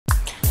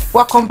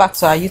Welcome back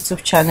to our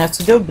YouTube channel.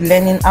 Today we'll be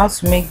learning how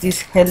to make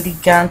this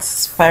elegant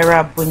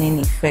spiral boning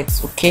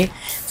effect. Okay,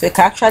 so you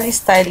can actually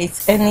style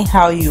it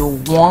anyhow you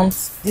want.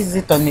 This is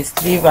it on the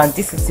sleeve and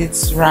this is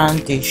it round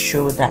the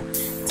shoulder.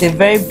 It's a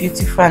very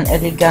beautiful and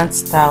elegant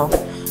style.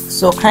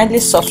 So kindly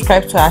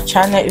subscribe to our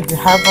channel if you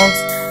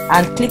haven't,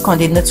 and click on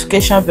the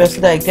notification bell so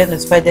that you get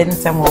notified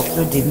anytime we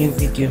upload a new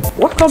video.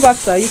 Welcome back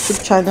to our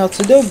YouTube channel.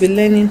 Today we'll be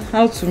learning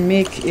how to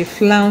make a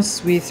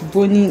flounce with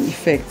boning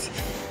effect.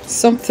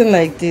 Something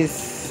like this,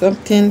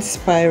 something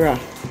spiral.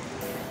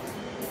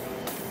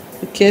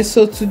 Okay,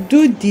 so to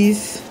do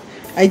this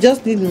I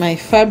just need my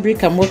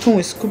fabric. I'm working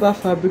with scuba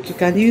fabric. You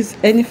can use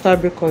any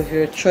fabric of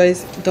your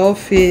choice, doll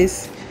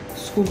face,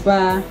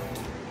 scuba,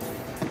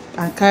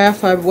 Ankara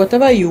fabric,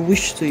 whatever you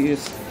wish to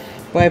use,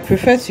 but I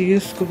prefer to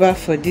use scuba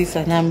for this.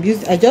 And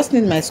I just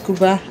need my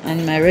scuba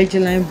and my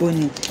regular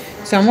boning.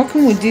 So I'm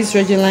working with this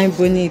regular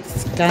boning.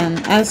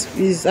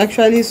 Is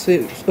actually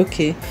so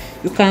okay.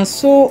 You can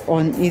sew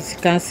on it.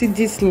 You can see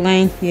this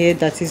line here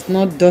that is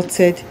not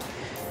dotted.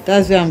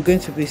 That's where I'm going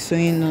to be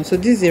sewing on. So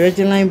this is a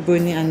regular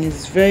boning and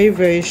it's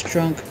very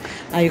strong,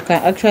 and you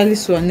can actually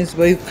sew on it,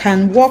 but you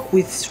can work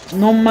with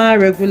normal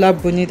regular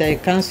boning that you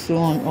can sew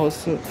on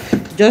also.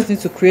 You just need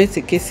to create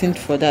a casing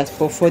for that.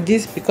 But for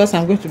this, because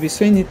I'm going to be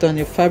sewing it on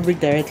the fabric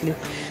directly,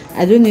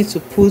 I don't need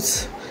to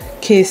put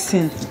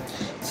casing.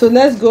 So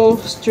let's go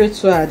straight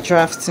to our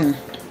drafting.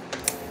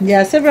 There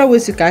are several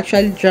ways you can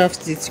actually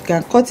draft it. You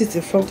can cut it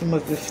in front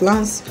of the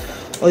flounce,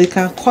 or you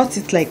can cut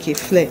it like a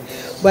flare.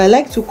 But I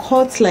like to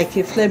cut like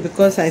a flare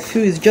because I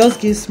feel it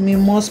just gives me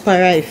more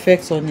spiral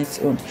effects on its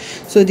own.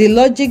 So the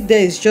logic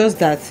there is just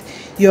that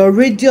your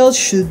radius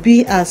should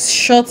be as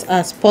short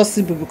as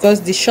possible,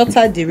 because the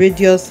shorter the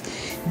radius,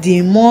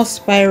 the more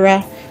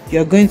spiral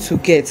you're going to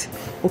get.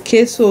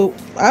 Okay, so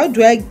how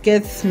do I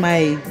get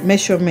my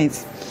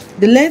measurements?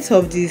 The length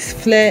of this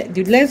flare,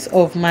 the length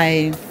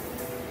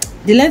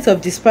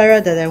of the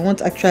spiral that I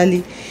want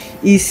actually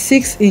is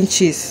 6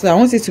 inches. So I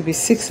want it to be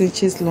 6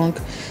 inches long.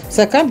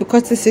 So I can't be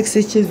cutting 6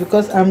 inches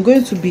because I'm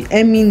going to be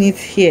hemming it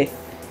here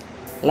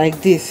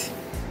like this.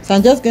 So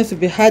I'm just going to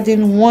be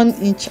adding 1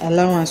 inch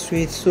allowance to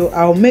it. So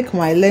I'll make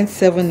my length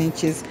 7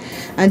 inches,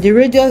 and the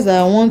radius that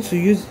I want to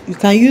use, you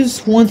can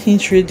use 1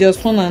 inch radius,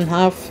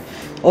 1.5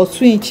 or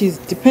 2 inches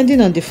depending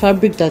on the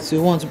fabric that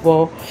you want.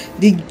 But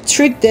the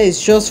trick there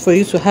is just for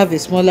you to have a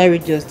smaller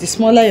radius. The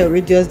smaller your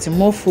radius, the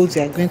more folds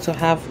you are going to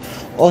have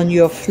on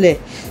your flare.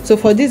 So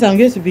for this I'm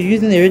going to be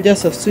using a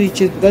radius of 2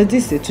 inches because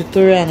this is a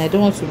tutorial and I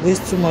don't want to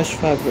waste too much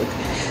fabric.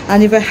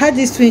 And if I add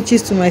these 2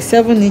 inches to my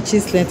 7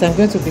 inches length, I'm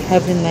going to be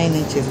having 9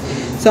 inches.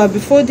 So I'll be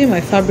folding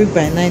my fabric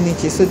by 9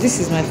 inches. So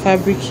this is my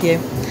fabric here.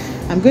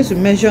 I'm going to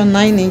measure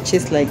 9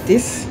 inches like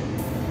this.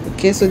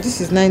 Okay, so this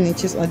is 9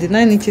 inches. On the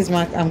 9 inches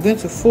mark, I'm going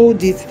to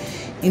fold it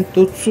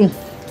into 2,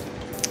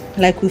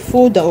 like we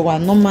fold our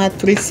normal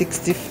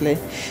 360 flare.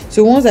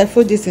 So once I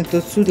fold this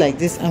into 2 like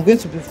this, I'm going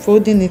to be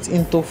folding it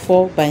into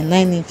 4 by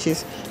 9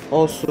 inches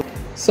also.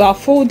 So I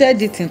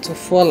folded it into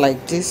 4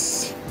 like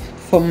this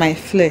for my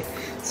flare.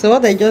 So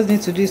what I just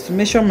need to do is to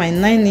measure my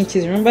 9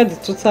 inches. Remember the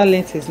total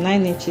length is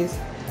 9 inches.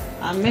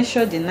 I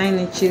measure the 9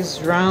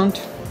 inches round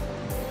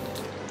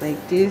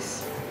like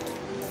this.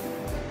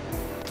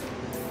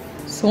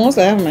 So once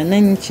I have my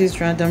 9 inches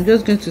round, I'm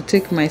just going to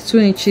take my 2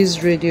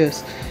 inches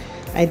radius.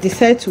 I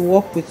decide to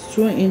work with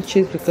 2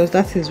 inches because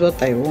that is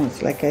what I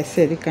want. Like I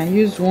said, you can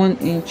use 1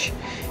 inch,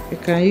 you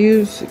can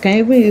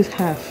even use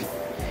half,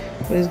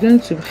 but it's going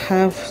to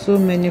have so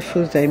many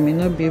folds that I may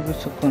not be able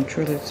to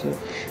control it. So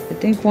I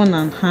think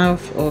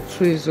 1.5 or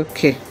 2 is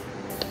okay.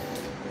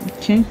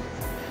 Okay,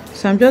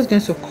 so I'm just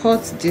going to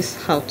cut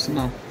this out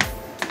now.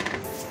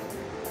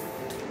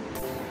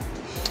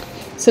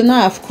 So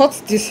now I've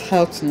cut this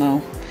out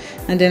now,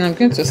 and then I'm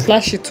going to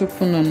slash it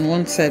open on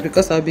one side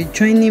because I'll be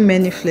joining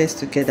many flares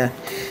together.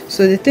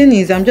 So the thing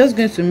is, I'm just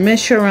going to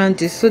measure around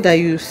this so that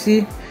you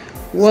see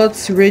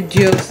what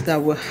radius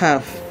that will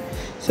have.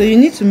 So you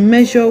need to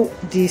measure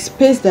the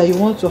space that you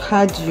want to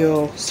add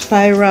your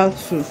spiral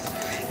to.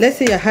 Let's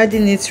say you're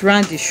adding it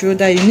around the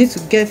shoulder, you need to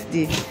get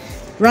the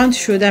round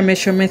shoulder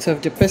measurement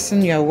of the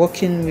person you are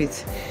working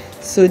with.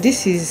 So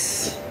this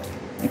is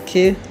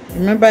okay.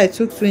 Remember I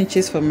took 2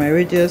 inches for my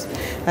radius,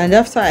 and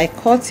after I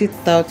cut it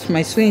out,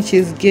 my 2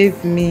 inches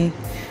gave me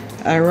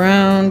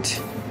around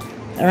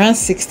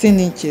 16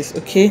 inches.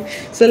 Okay,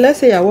 so let's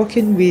say you're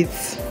working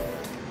with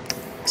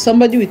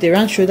somebody with a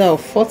round shoulder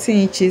of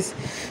 40 inches.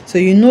 So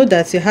you know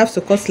that you have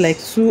to cut like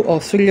 2 or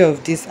 3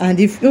 of this, and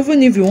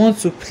even if you want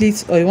to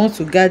pleat or you want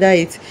to gather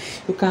it,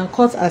 you can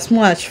cut as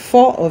much as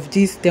 4 of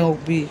this, then we'll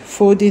be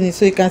folding it.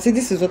 So you can see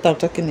this is what I'm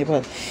talking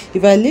about.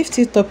 If I lift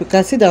it up, you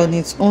can see that on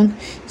its own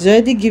it's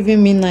already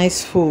giving me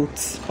nice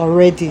folds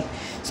already.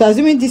 So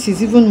assuming this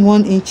is even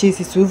 1 inch,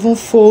 it will even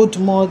fold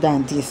more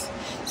than this.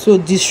 So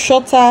the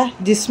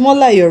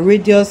smaller your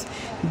radius,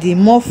 the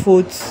more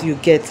folds you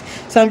get.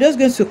 So I'm just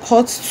going to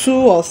cut 2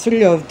 or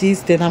 3 of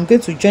these, then I'm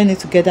going to join it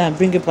together and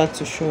bring it back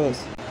to show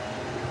us.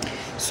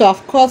 So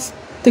I've cut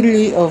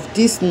 3 of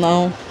this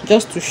now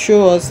just to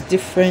show us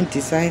different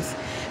designs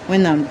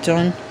when I'm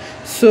done.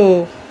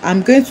 So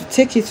I'm going to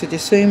take it to the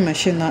sewing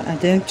machine now and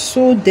then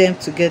sew them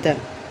together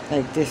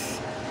like this.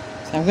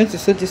 So I'm going to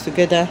sew this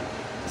together.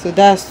 So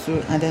that's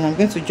 2, and then I'm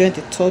going to join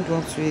the third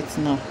one to it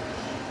now.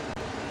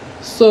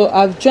 So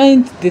I've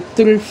joined the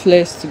 3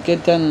 flares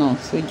together now,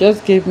 so it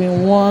just gave me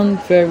one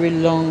very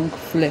long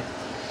flare.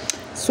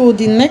 So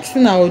the next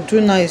thing I will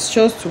do now is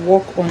just to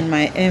work on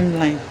my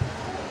hemline.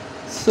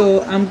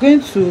 So I'm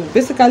going to,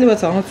 basically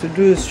what I want to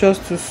do is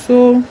just to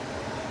sew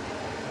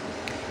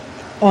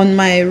on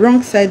my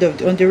wrong side of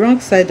the wrong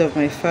side of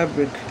my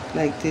fabric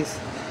like this.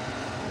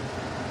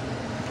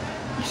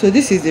 So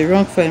this is the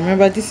wrong side.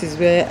 Remember, this is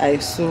where I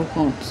sew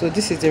on. So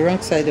this is the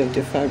wrong side of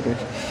the fabric.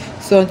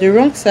 So on the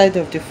wrong side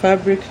of the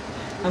fabric,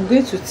 I'm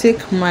going to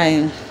take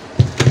my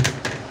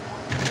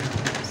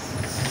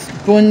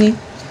boning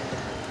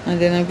and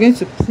then I'm going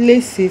to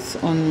place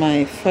it on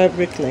my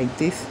fabric like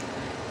this,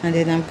 and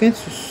then I'm going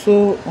to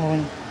sew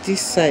on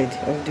this side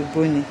of the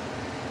boning,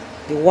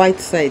 the white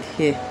side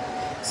here.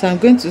 So I'm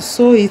going to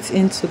sew it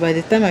into, by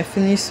the time I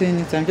finish sewing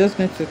it, I'm just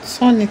going to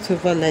turn it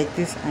over like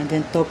this and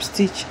then top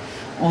stitch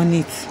on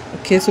it.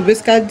 Okay, so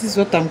basically this is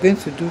what I'm going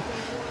to do.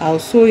 I'll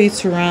sew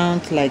it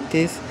round like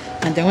this,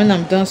 and then when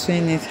I'm done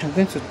sewing it, I'm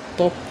going to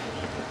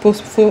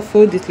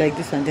fold it like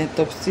this and then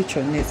top stitch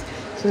on it,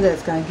 so that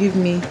it can give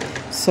me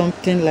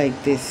something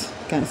like this.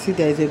 You can see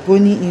there is a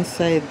boning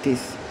inside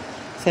this,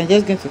 so I'm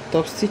just going to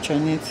top stitch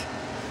on it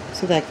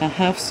so that I can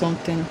have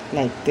something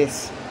like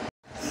this.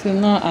 So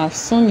now I've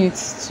sewn it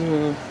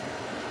to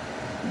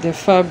the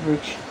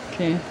fabric.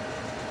 Okay,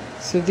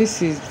 so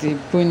this is the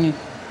boning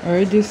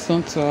already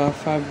sewn to our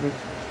fabric,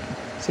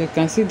 so you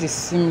can see the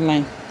seam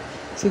line.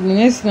 So the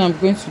next thing I'm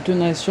going to do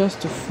now is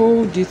just to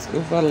fold it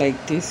over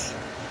like this,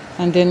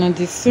 and then on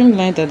the seam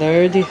line that I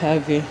already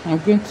have here, I'm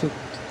going to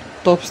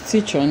top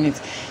stitch on it.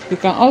 You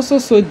can also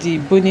sew the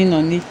boning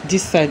on it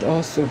this side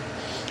also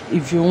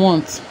if you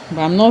want,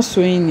 but I'm not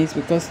sewing it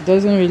because it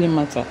doesn't really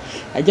matter.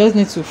 I just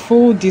need to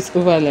fold this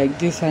over like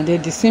this, and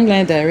then the seam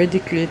line that I already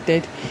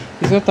created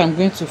is what I'm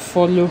going to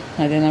follow,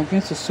 and then I'm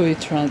going to sew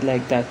it around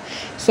like that.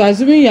 So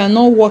assuming you are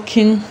not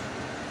working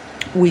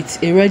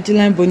with a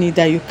regular boning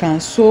that you can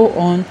sew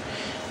on,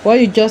 what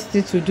you just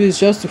need to do is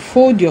just to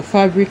fold your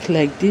fabric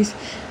like this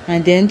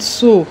and then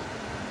sew,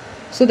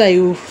 so that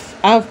you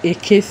have a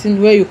casing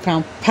where you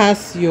can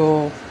pass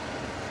your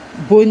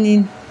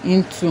boning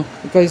into,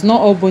 because it's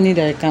not all boning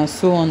that I can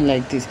sew on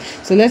like this.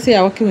 So let's say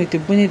you're working with a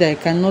boning that I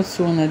cannot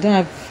sew on. I don't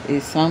have a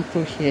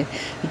sample here.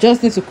 You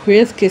just need to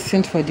create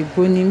casing for the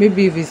boning.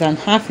 Maybe if it's an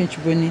 1/2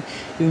 inch boning,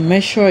 you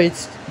measure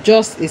it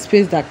just a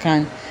space that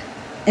can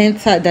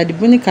enter, that the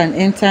boning can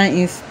enter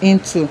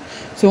into.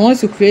 So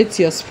once you create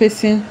your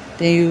spacing,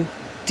 then you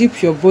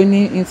dip your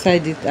boning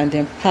inside it and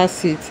then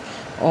pass it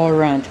all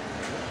around.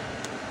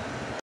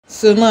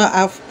 So now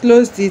I've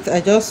closed it.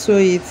 I just sew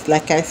it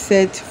like I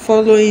said,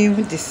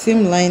 following the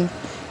seam line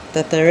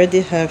that I already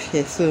have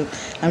here. So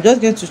I'm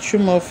just going to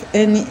trim off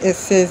any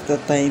excess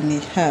that I may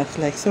have,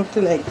 like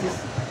something like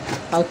this.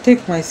 I'll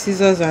take my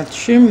scissors and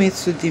trim it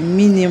to the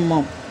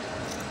minimum,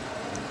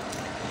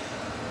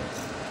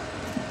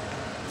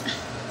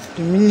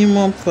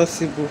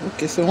 possible.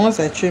 Okay, so once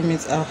I trim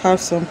it, I'll have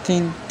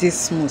something this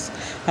smooth.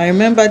 And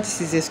remember,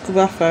 this is a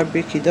scuba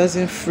fabric, it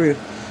doesn't frill,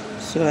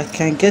 so I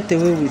can get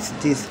away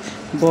with this.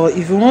 But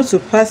if you want to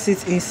pass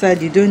it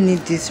inside, you don't need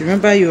this.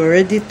 Remember, you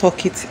already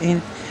tuck it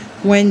in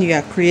when you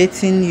are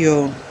creating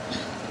your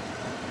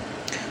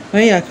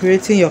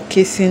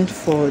casing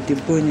for the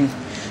boning.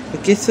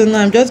 Okay, so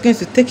now I'm just going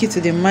to take it to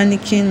the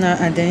mannequin now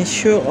and then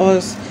show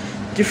us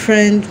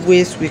different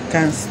ways we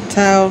can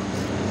style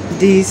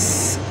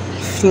this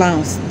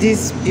flounce,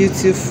 this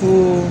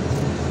beautiful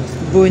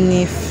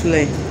bony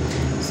flare.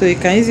 So you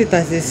can use it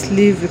as a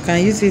sleeve, you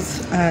can use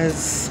it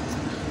as,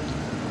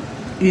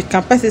 you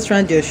can pass it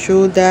around your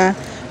shoulder,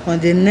 on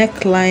the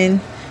neckline,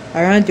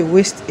 around the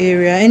waist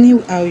area,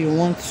 anyhow you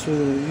want to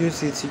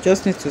use it. You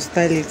just need to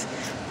style it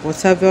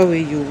whatever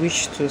way you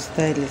wish to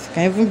style it. It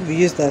can even be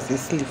used as a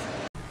sleeve.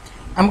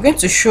 I'm going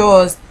to show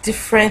us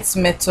different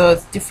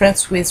methods,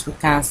 different ways we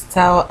can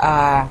style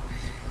our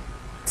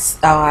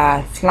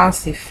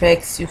flounce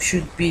effects. You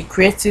should be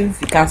creative.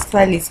 You can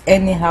style it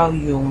anyhow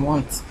you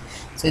want.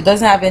 So it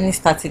doesn't have any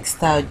static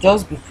style.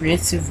 Just be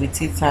creative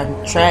with it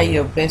and try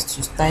your best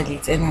to style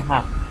it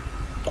anyhow.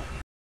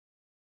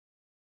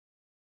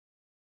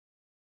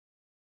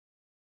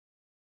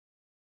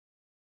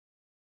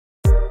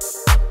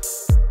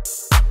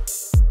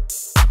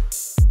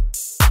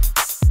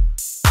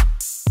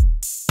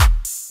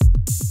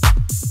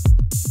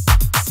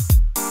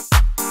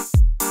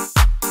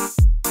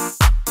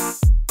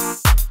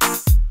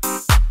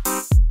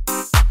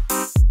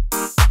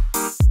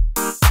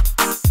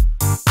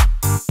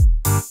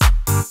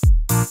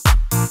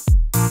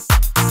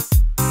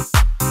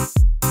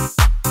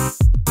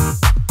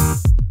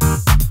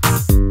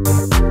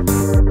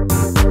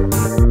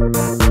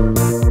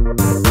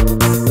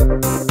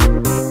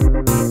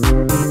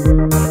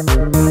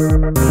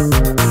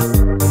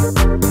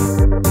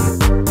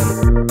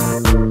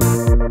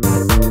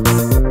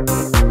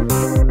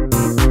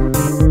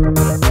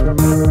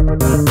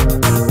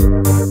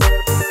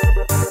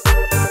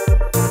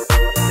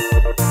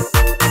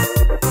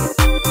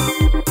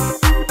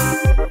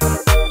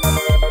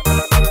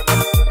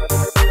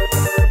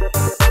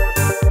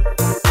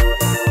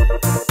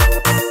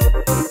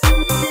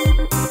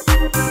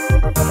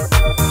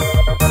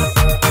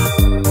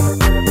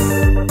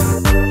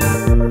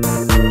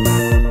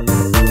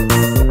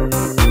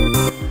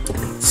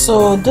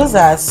 So those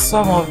are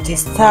some of the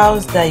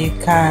styles that you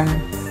can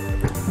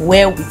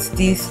wear with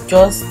this.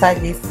 Just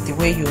style it the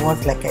way you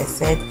want. Like I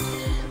said,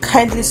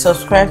 kindly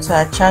subscribe to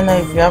our channel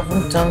if you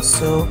haven't done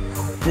so.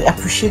 We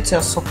appreciate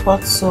your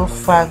support so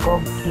far.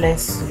 God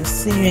bless you.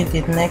 See you in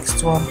the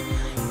next one.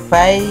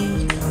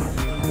 Bye.